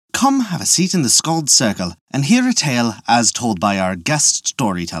come have a seat in the Skald's Circle and hear a tale as told by our guest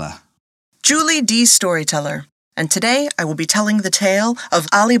storyteller. Julie D. Storyteller, and today I will be telling the tale of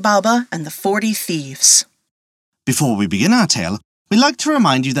Ali Baba and the 40 Thieves. Before we begin our tale, we'd like to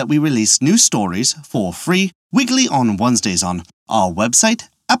remind you that we release new stories for free weekly on Wednesdays on our website,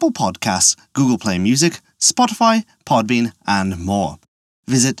 Apple Podcasts, Google Play Music, Spotify, Podbean, and more.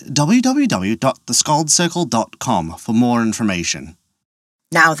 Visit www.theskaldscircle.com for more information.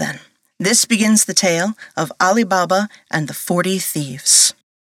 Now then, this begins the tale of Ali Baba and the 40 Thieves.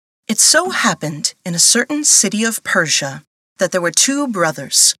 It so happened in a certain city of Persia that there were two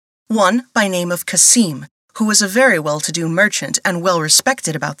brothers, one by name of Kasim, who was a very well-to-do merchant and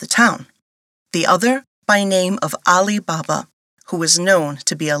well-respected about the town, the other by name of Ali Baba, who was known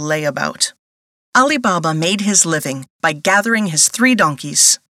to be a layabout. Ali Baba made his living by gathering his 3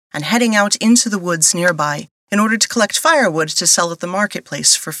 donkeys and heading out into the woods nearby in order to collect firewood to sell at the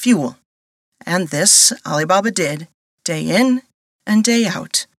marketplace for fuel. And this Ali Baba did, day in and day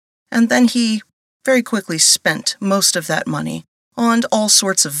out, and then he very quickly spent most of that money on all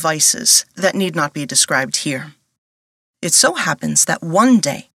sorts of vices that need not be described here. It so happens that one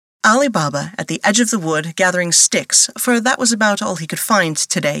day, Ali Baba, at the edge of the wood gathering sticks, for that was about all he could find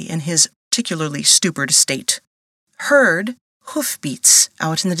today in his particularly stupid state, heard hoofbeats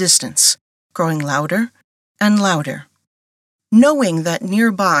out in the distance, growing louder and louder. Knowing that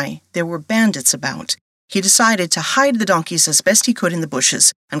nearby there were bandits about, he decided to hide the donkeys as best he could in the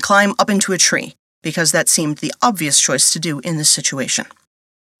bushes and climb up into a tree, because that seemed the obvious choice to do in this situation.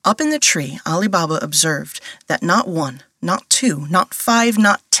 Up in the tree, Ali Baba observed that not 1, not 2, not 5,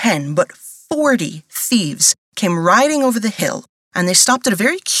 not 10, but 40 thieves came riding over the hill, and they stopped at a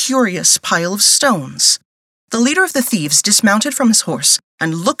very curious pile of stones. The leader of the thieves dismounted from his horse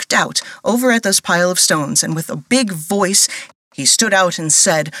and looked out over at this pile of stones, and with a big voice, he stood out and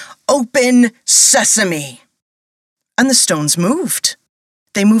said, "Open sesame!" And the stones moved.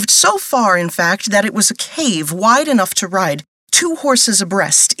 They moved so far, in fact, that it was a cave wide enough to ride 2 horses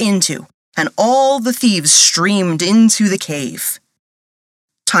abreast into, and all the thieves streamed into the cave.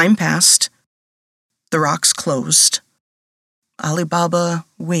 Time passed. The rocks closed. Ali Baba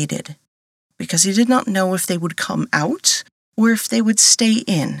waited, because he did not know if they would come out or if they would stay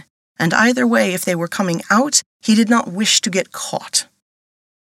in, and either way, if they were coming out, he did not wish to get caught.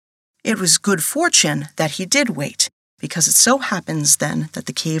 It was good fortune that he did wait, because it so happens then that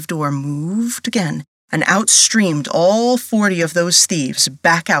the cave door moved again and outstreamed all 40 of those thieves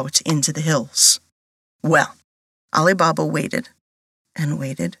back out into the hills. Well, Ali Baba waited and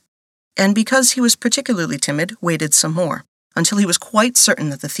waited, and because he was particularly timid, waited some more, until he was quite certain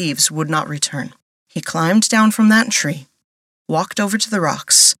that the thieves would not return. He climbed down from that tree, walked over to the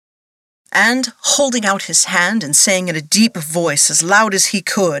rocks, and, holding out his hand and saying in a deep voice as loud as he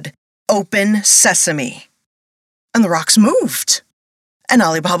could, "Open sesame!" And the rocks moved. And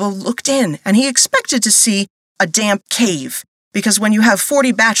Ali Baba looked in, and he expected to see a damp cave, because when you have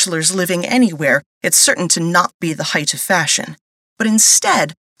 40 bachelors living anywhere, it's certain to not be the height of fashion. But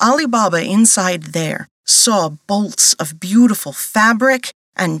instead, Ali Baba inside there saw bolts of beautiful fabric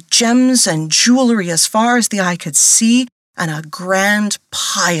and gems and jewelry as far as the eye could see, and a grand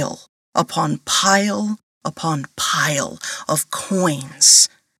pile upon pile upon pile of coins.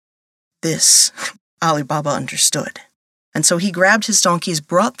 This Ali Baba understood, and so he grabbed his donkeys,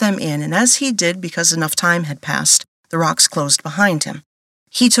 brought them in, and as he did, because enough time had passed, the rocks closed behind him.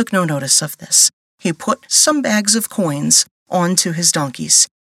 He took no notice of this. He put some bags of coins onto his donkeys.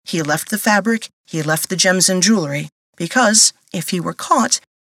 He left the fabric, he left the gems and jewelry, because, if he were caught,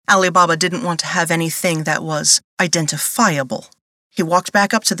 Ali Baba didn't want to have anything that was identifiable. He walked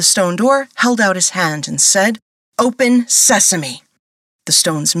back up to the stone door, held out his hand, and said, "Open sesame!" The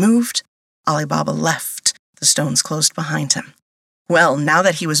stones moved. Ali Baba left. The stones closed behind him. Well, now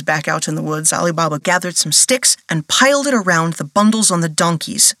that he was back out in the woods, Ali Baba gathered some sticks and piled it around the bundles on the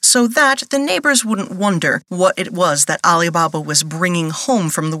donkeys so that the neighbors wouldn't wonder what it was that Ali Baba was bringing home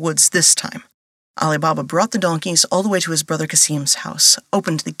from the woods this time. Ali Baba brought the donkeys all the way to his brother Kasim's house,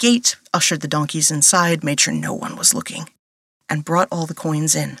 opened the gate, ushered the donkeys inside, made sure no one was looking, and brought all the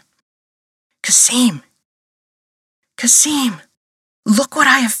coins in. "Kasim! Kasim! Look what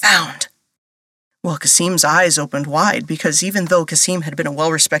I have found!" Well, Kasim's eyes opened wide, because even though Kasim had been a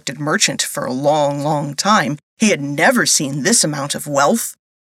well-respected merchant for a long, long time, he had never seen this amount of wealth.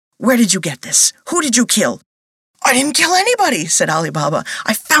 "Where did you get this? Who did you kill?" "I didn't kill anybody," said Ali Baba.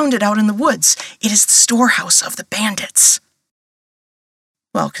 "I found it out in the woods. It is the storehouse of the bandits."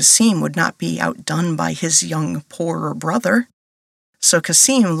 Well, Kasim would not be outdone by his young, poorer brother. So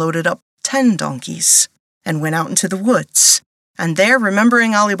Kasim loaded up 10 donkeys and went out into the woods And there,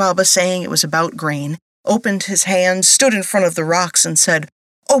 remembering Ali Baba saying it was about grain, opened his hand, stood in front of the rocks, and said,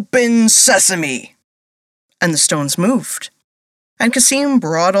 "Open sesame!" And the stones moved. And Cassim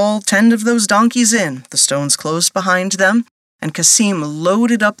brought all 10 of those donkeys in. The stones closed behind them, and Cassim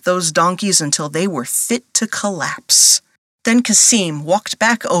loaded up those donkeys until they were fit to collapse. Then Cassim walked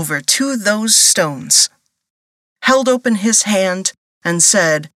back over to those stones, held open his hand, and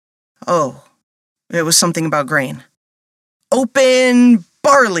said, "Oh, it was something about grain. Open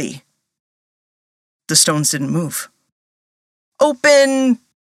barley." The stones didn't move. "Open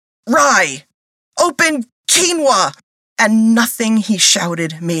rye! Open quinoa!" And nothing he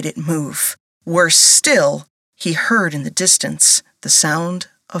shouted made it move. Worse still, he heard in the distance the sound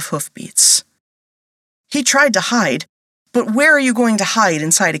of hoofbeats. He tried to hide, but where are you going to hide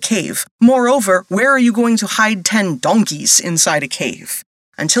inside a cave? Moreover, where are you going to hide 10 donkeys inside a cave?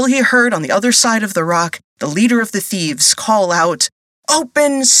 Until he heard on the other side of the rock the leader of the thieves call out,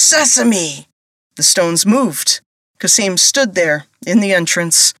 "Open sesame!" The stones moved. Cassim stood there in the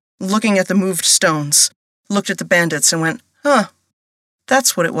entrance, looking at the moved stones, looked at the bandits and went,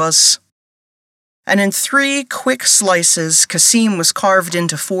 that's what it was. And in 3 quick slices, Cassim was carved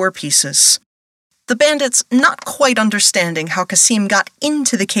into 4 pieces. The bandits, not quite understanding how Cassim got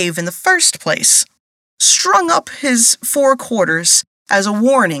into the cave in the first place, strung up his 4 quarters as a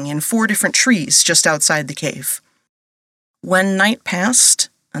warning in 4 different trees just outside the cave. When night passed,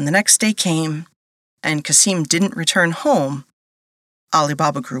 and the next day came, and Cassim didn't return home, Ali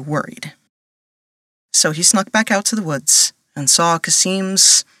Baba grew worried. So he snuck back out to the woods and saw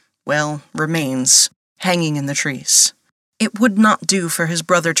Cassim's, remains hanging in the trees. It would not do for his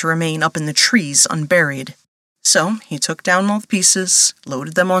brother to remain up in the trees unburied. So he took down all the pieces,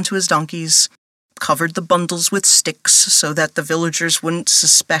 loaded them onto his donkeys, covered the bundles with sticks so that the villagers wouldn't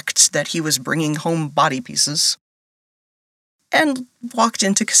suspect that he was bringing home body pieces, and walked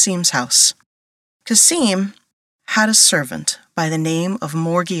into Cassim's house. Cassim had a servant by the name of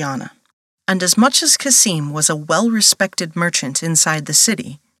Morgiana, and as much as Cassim was a well-respected merchant inside the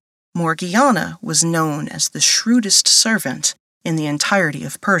city, Morgiana was known as the shrewdest servant in the entirety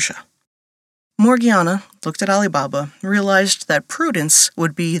of Persia. Morgiana looked at Ali Baba, realized that prudence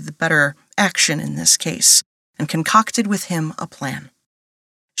would be the better action in this case, and concocted with him a plan.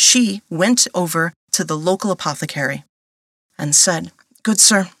 She went over to the local apothecary and said, "Good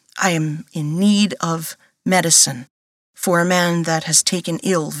sir, I am in need of medicine for a man that has taken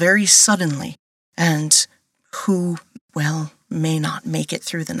ill very suddenly and who, may not make it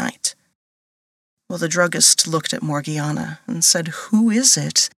through the night." Well, the druggist looked at Morgiana and said, "Who is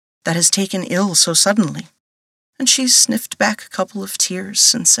it that has taken ill so suddenly?" And she sniffed back a couple of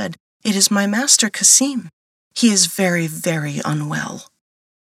tears and said, "It is my master Cassim. He is very, very unwell."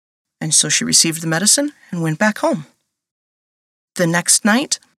 And so she received the medicine and went back home. The next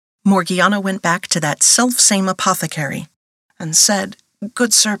night, Morgiana went back to that self-same apothecary and said,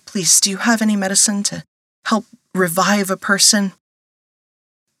 "Good sir, please, do you have any medicine to help revive a person?"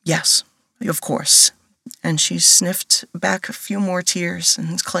 "Yes, of course." And she sniffed back a few more tears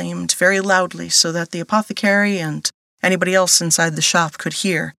and claimed very loudly so that the apothecary and anybody else inside the shop could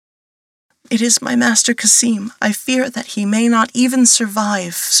hear, "It is my master Cassim. I fear that he may not even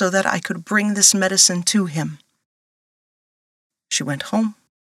survive so that I could bring this medicine to him." She went home,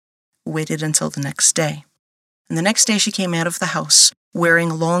 waited until the next day, and the next day she came out of the house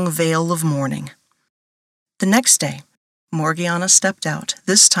wearing a long veil of mourning. The next day, Morgiana stepped out,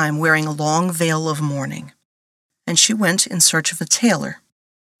 this time wearing a long veil of mourning, and she went in search of a tailor,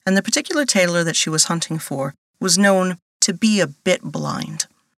 and the particular tailor that she was hunting for was known to be a bit blind.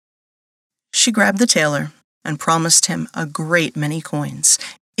 She grabbed the tailor and promised him a great many coins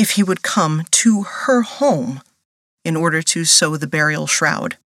if he would come to her home in order to sew the burial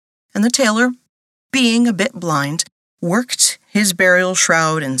shroud. And the tailor, being a bit blind, worked his burial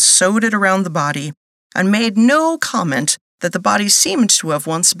shroud and sewed it around the body and made no comment that the body seemed to have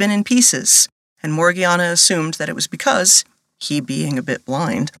once been in pieces, and Morgiana assumed that it was because he, being a bit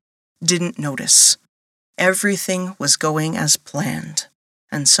blind, didn't notice. Everything was going as planned,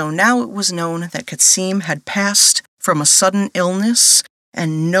 and so now it was known that Cassim had passed from a sudden illness,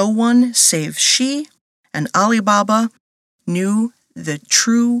 and no one save she and Ali Baba knew the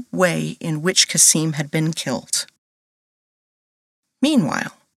true way in which Cassim had been killed.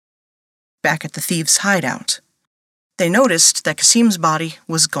 Meanwhile, back at the thieves' hideout, they noticed that Cassim's body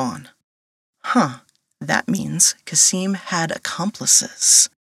was gone. That means Cassim had accomplices,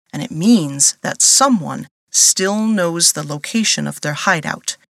 and it means that someone still knows the location of their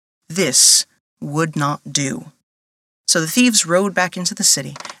hideout. This would not do. So the thieves rode back into the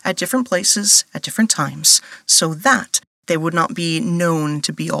city at different places at different times so that they would not be known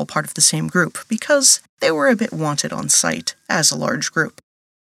to be all part of the same group because they were a bit wanted on sight as a large group.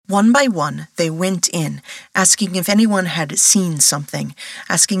 One by one, they went in, asking if anyone had seen something,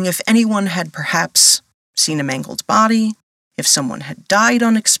 asking if anyone had perhaps seen a mangled body, if someone had died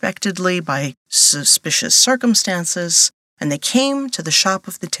unexpectedly by suspicious circumstances, and they came to the shop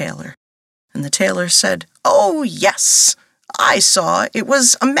of the tailor. And the tailor said, "Oh, yes, I saw it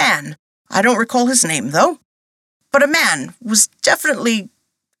was a man. I don't recall his name, though. But a man was definitely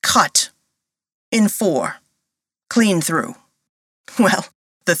cut in 4, clean through." Well,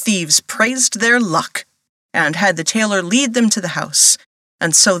 the thieves praised their luck and had the tailor lead them to the house.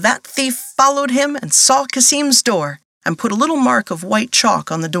 And so that thief followed him and saw Kasim's door and put a little mark of white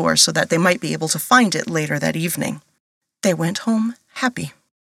chalk on the door so that they might be able to find it later that evening. They went home happy.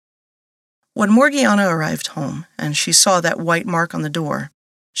 When Morgiana arrived home and she saw that white mark on the door,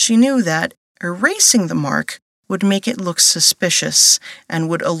 she knew that erasing the mark would make it look suspicious and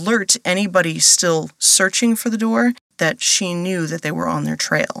would alert anybody still searching for the door that she knew that they were on their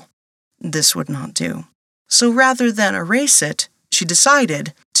trail. This would not do. So rather than erase it, she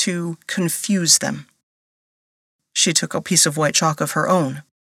decided to confuse them. She took a piece of white chalk of her own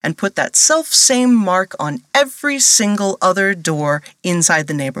and put that self-same mark on every single other door inside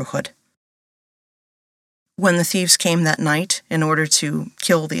the neighborhood. When the thieves came that night in order to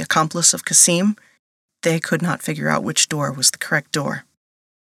kill the accomplice of Kasim, they could not figure out which door was the correct door.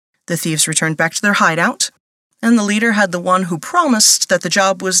 The thieves returned back to their hideout, and the leader had the one who promised that the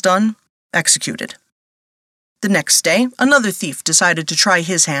job was done executed. The next day, another thief decided to try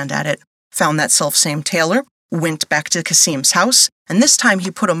his hand at it, found that self-same tailor, went back to Kasim's house, and this time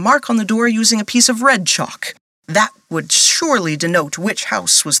he put a mark on the door using a piece of red chalk. That would surely denote which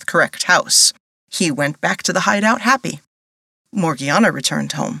house was the correct house. He went back to the hideout happy. Morgiana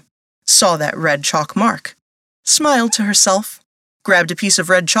returned home, saw that red chalk mark, smiled to herself, grabbed a piece of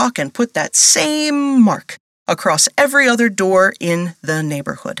red chalk and put that same mark across every other door in the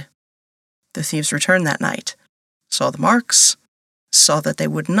neighborhood. The thieves returned that night, saw the marks, saw that they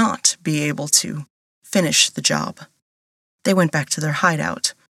would not be able to finish the job. They went back to their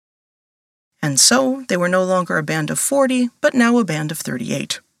hideout. And so they were no longer a band of 40, but now a band of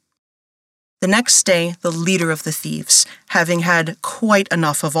 38. The next day, the leader of the thieves, having had quite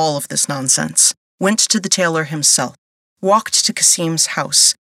enough of all of this nonsense, went to the tailor himself, walked to Kasim's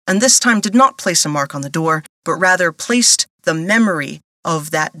house, and this time did not place a mark on the door, but rather placed the memory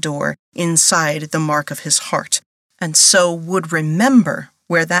of that door inside the mark of his heart, and so would remember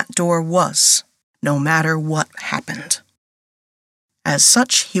where that door was, no matter what happened. As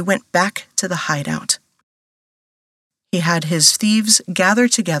such, he went back to the hideout. He had his thieves gather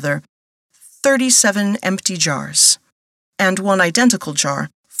together 37 empty jars, and one identical jar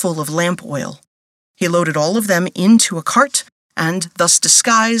full of lamp oil. He loaded all of them into a cart, and thus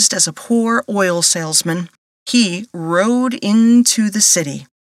disguised as a poor oil salesman, he rode into the city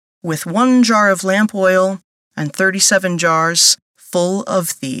with 1 jar of lamp oil and 37 jars full of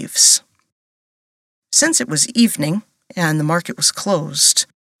thieves. Since it was evening and the market was closed,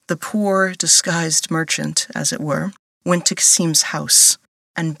 the poor, disguised merchant, as it were, went to Kasim's house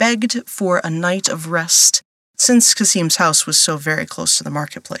and begged for a night of rest, since Kasim's house was so very close to the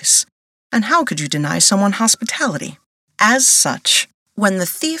marketplace. And how could you deny someone hospitality? As such, when the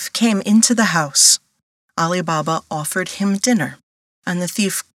thief came into the house, Ali Baba offered him dinner, and the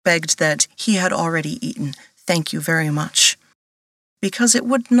thief begged that he had already eaten, "Thank you very much," because it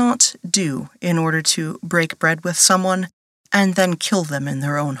would not do in order to break bread with someone and then kill them in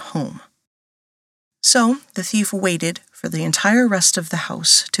their own home. So the thief waited for the entire rest of the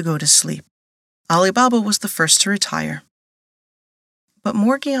house to go to sleep. Ali Baba was the first to retire. But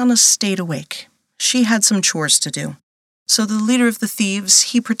Morgiana stayed awake. She had some chores to do. So the leader of the thieves,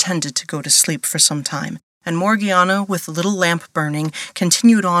 he pretended to go to sleep for some time, and Morgiana, with the little lamp burning,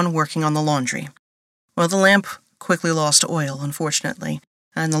 continued on working on the laundry. Well, the lamp quickly lost oil, unfortunately,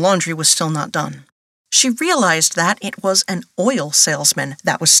 and the laundry was still not done. She realized that it was an oil salesman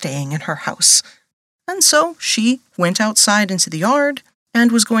that was staying in her house. And so she went outside into the yard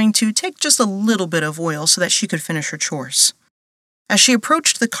and was going to take just a little bit of oil so that she could finish her chores. As she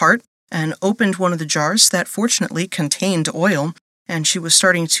approached the cart and opened one of the jars that fortunately contained oil, and she was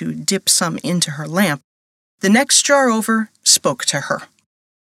starting to dip some into her lamp, the next jar over spoke to her.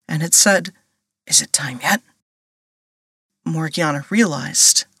 And it said, "Is it time yet?" Morgiana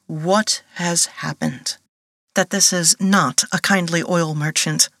realized what has happened, that this is not a kindly oil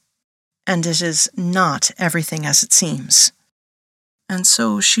merchant, and it is not everything as it seems. And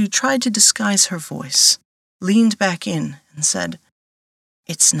so she tried to disguise her voice, leaned back in, and said,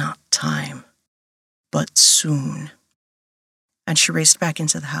 "It's not time, but soon." and she raced back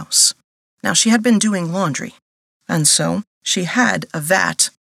into the house. Now, she had been doing laundry, and so she had a vat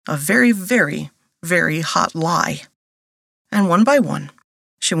of very, very, very hot lye. And one by one,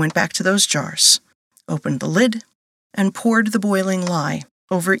 she went back to those jars, opened the lid, and poured the boiling lye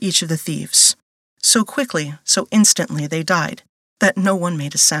over each of the thieves. So quickly, so instantly they died, that no one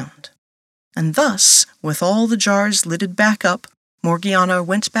made a sound. And thus, with all the jars lidded back up, Morgiana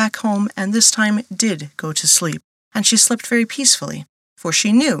went back home and this time did go to sleep, and she slept very peacefully, for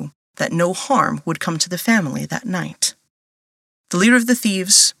she knew that no harm would come to the family that night. The leader of the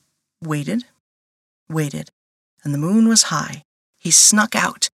thieves waited, and the moon was high. He snuck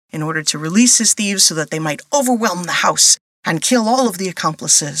out in order to release his thieves so that they might overwhelm the house and kill all of the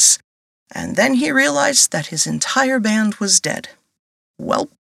accomplices. And then he realized that his entire band was dead. Well,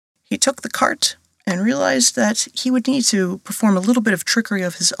 he took the cart and realized that he would need to perform a little bit of trickery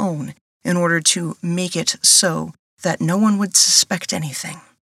of his own in order to make it so that no one would suspect anything.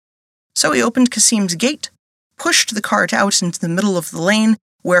 So he opened Kasim's gate, pushed the cart out into the middle of the lane,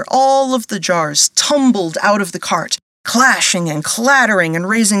 where all of the jars tumbled out of the cart, clashing and clattering and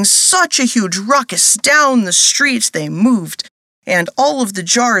raising such a huge ruckus down the street they moved, and all of the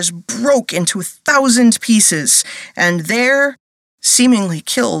jars broke into 1,000 pieces, and there, seemingly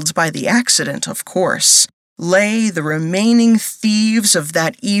killed by the accident, of course, lay the remaining thieves of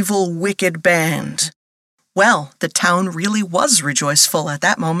that evil, wicked band. Well, the town really was rejoiceful at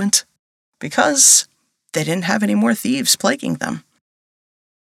that moment, because they didn't have any more thieves plaguing them.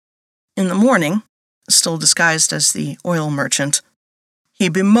 In the morning, still disguised as the oil merchant, he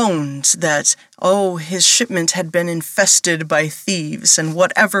bemoaned that, his shipment had been infested by thieves, and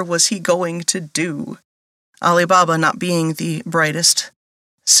whatever was he going to do? Ali Baba, not being the brightest,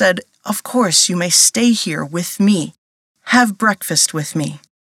 said, "Of course, you may stay here with me. Have breakfast with me."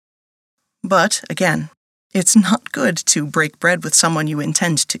 But, again, it's not good to break bread with someone you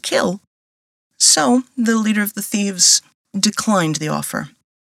intend to kill. So, the leader of the thieves declined the offer.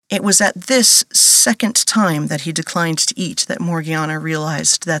 It was at this second time that he declined to eat that Morgiana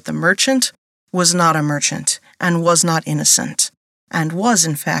realized that the merchant was not a merchant and was not innocent, and was,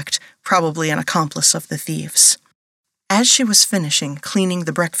 in fact, probably an accomplice of the thieves. As she was finishing cleaning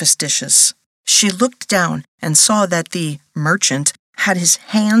the breakfast dishes, she looked down and saw that the merchant had his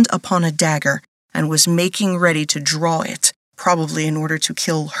hand upon a dagger and was making ready to draw it, probably in order to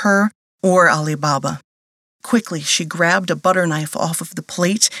kill her or Ali Baba. Quickly, she grabbed a butter knife off of the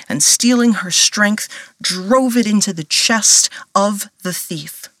plate and, stealing her strength, drove it into the chest of the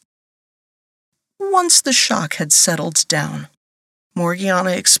thief. Once the shock had settled down, Morgiana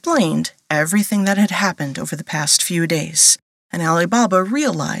explained everything that had happened over the past few days, and Ali Baba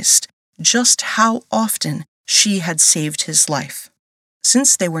realized just how often she had saved his life.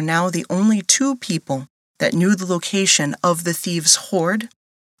 Since they were now the only two people that knew the location of the thieves' hoard,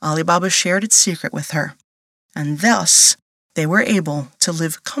 Ali Baba shared its secret with her, and thus they were able to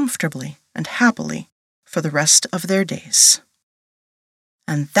live comfortably and happily for the rest of their days.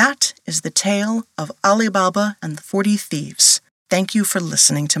 And that is the tale of Ali Baba and the 40 Thieves. Thank you for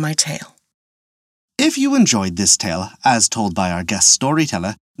listening to my tale. If you enjoyed this tale, as told by our guest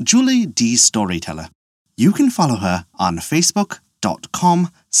storyteller, Julie D. Storyteller, you can follow her on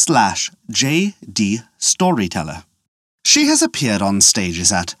facebook.com/JDStoryteller. She has appeared on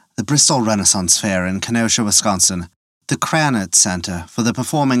stages at the Bristol Renaissance Fair in Kenosha, Wisconsin, the Cranach Center for the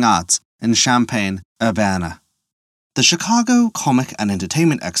Performing Arts in Champaign, Urbana, the Chicago Comic and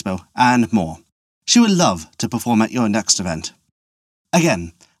Entertainment Expo, and more. She would love to perform at your next event.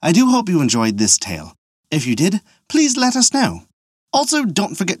 Again, I do hope you enjoyed this tale. If you did, please let us know. Also,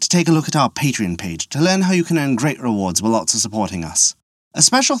 don't forget to take a look at our Patreon page to learn how you can earn great rewards with lots of supporting us. A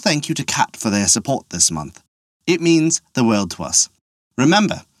special thank you to Kat for their support this month. It means the world to us.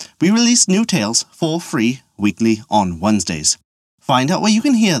 Remember, we release new tales for free weekly on Wednesdays. Find out where you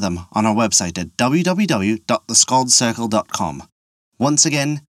can hear them on our website at www.theskaldscircle.com. Once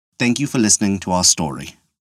again, thank you for listening to our story.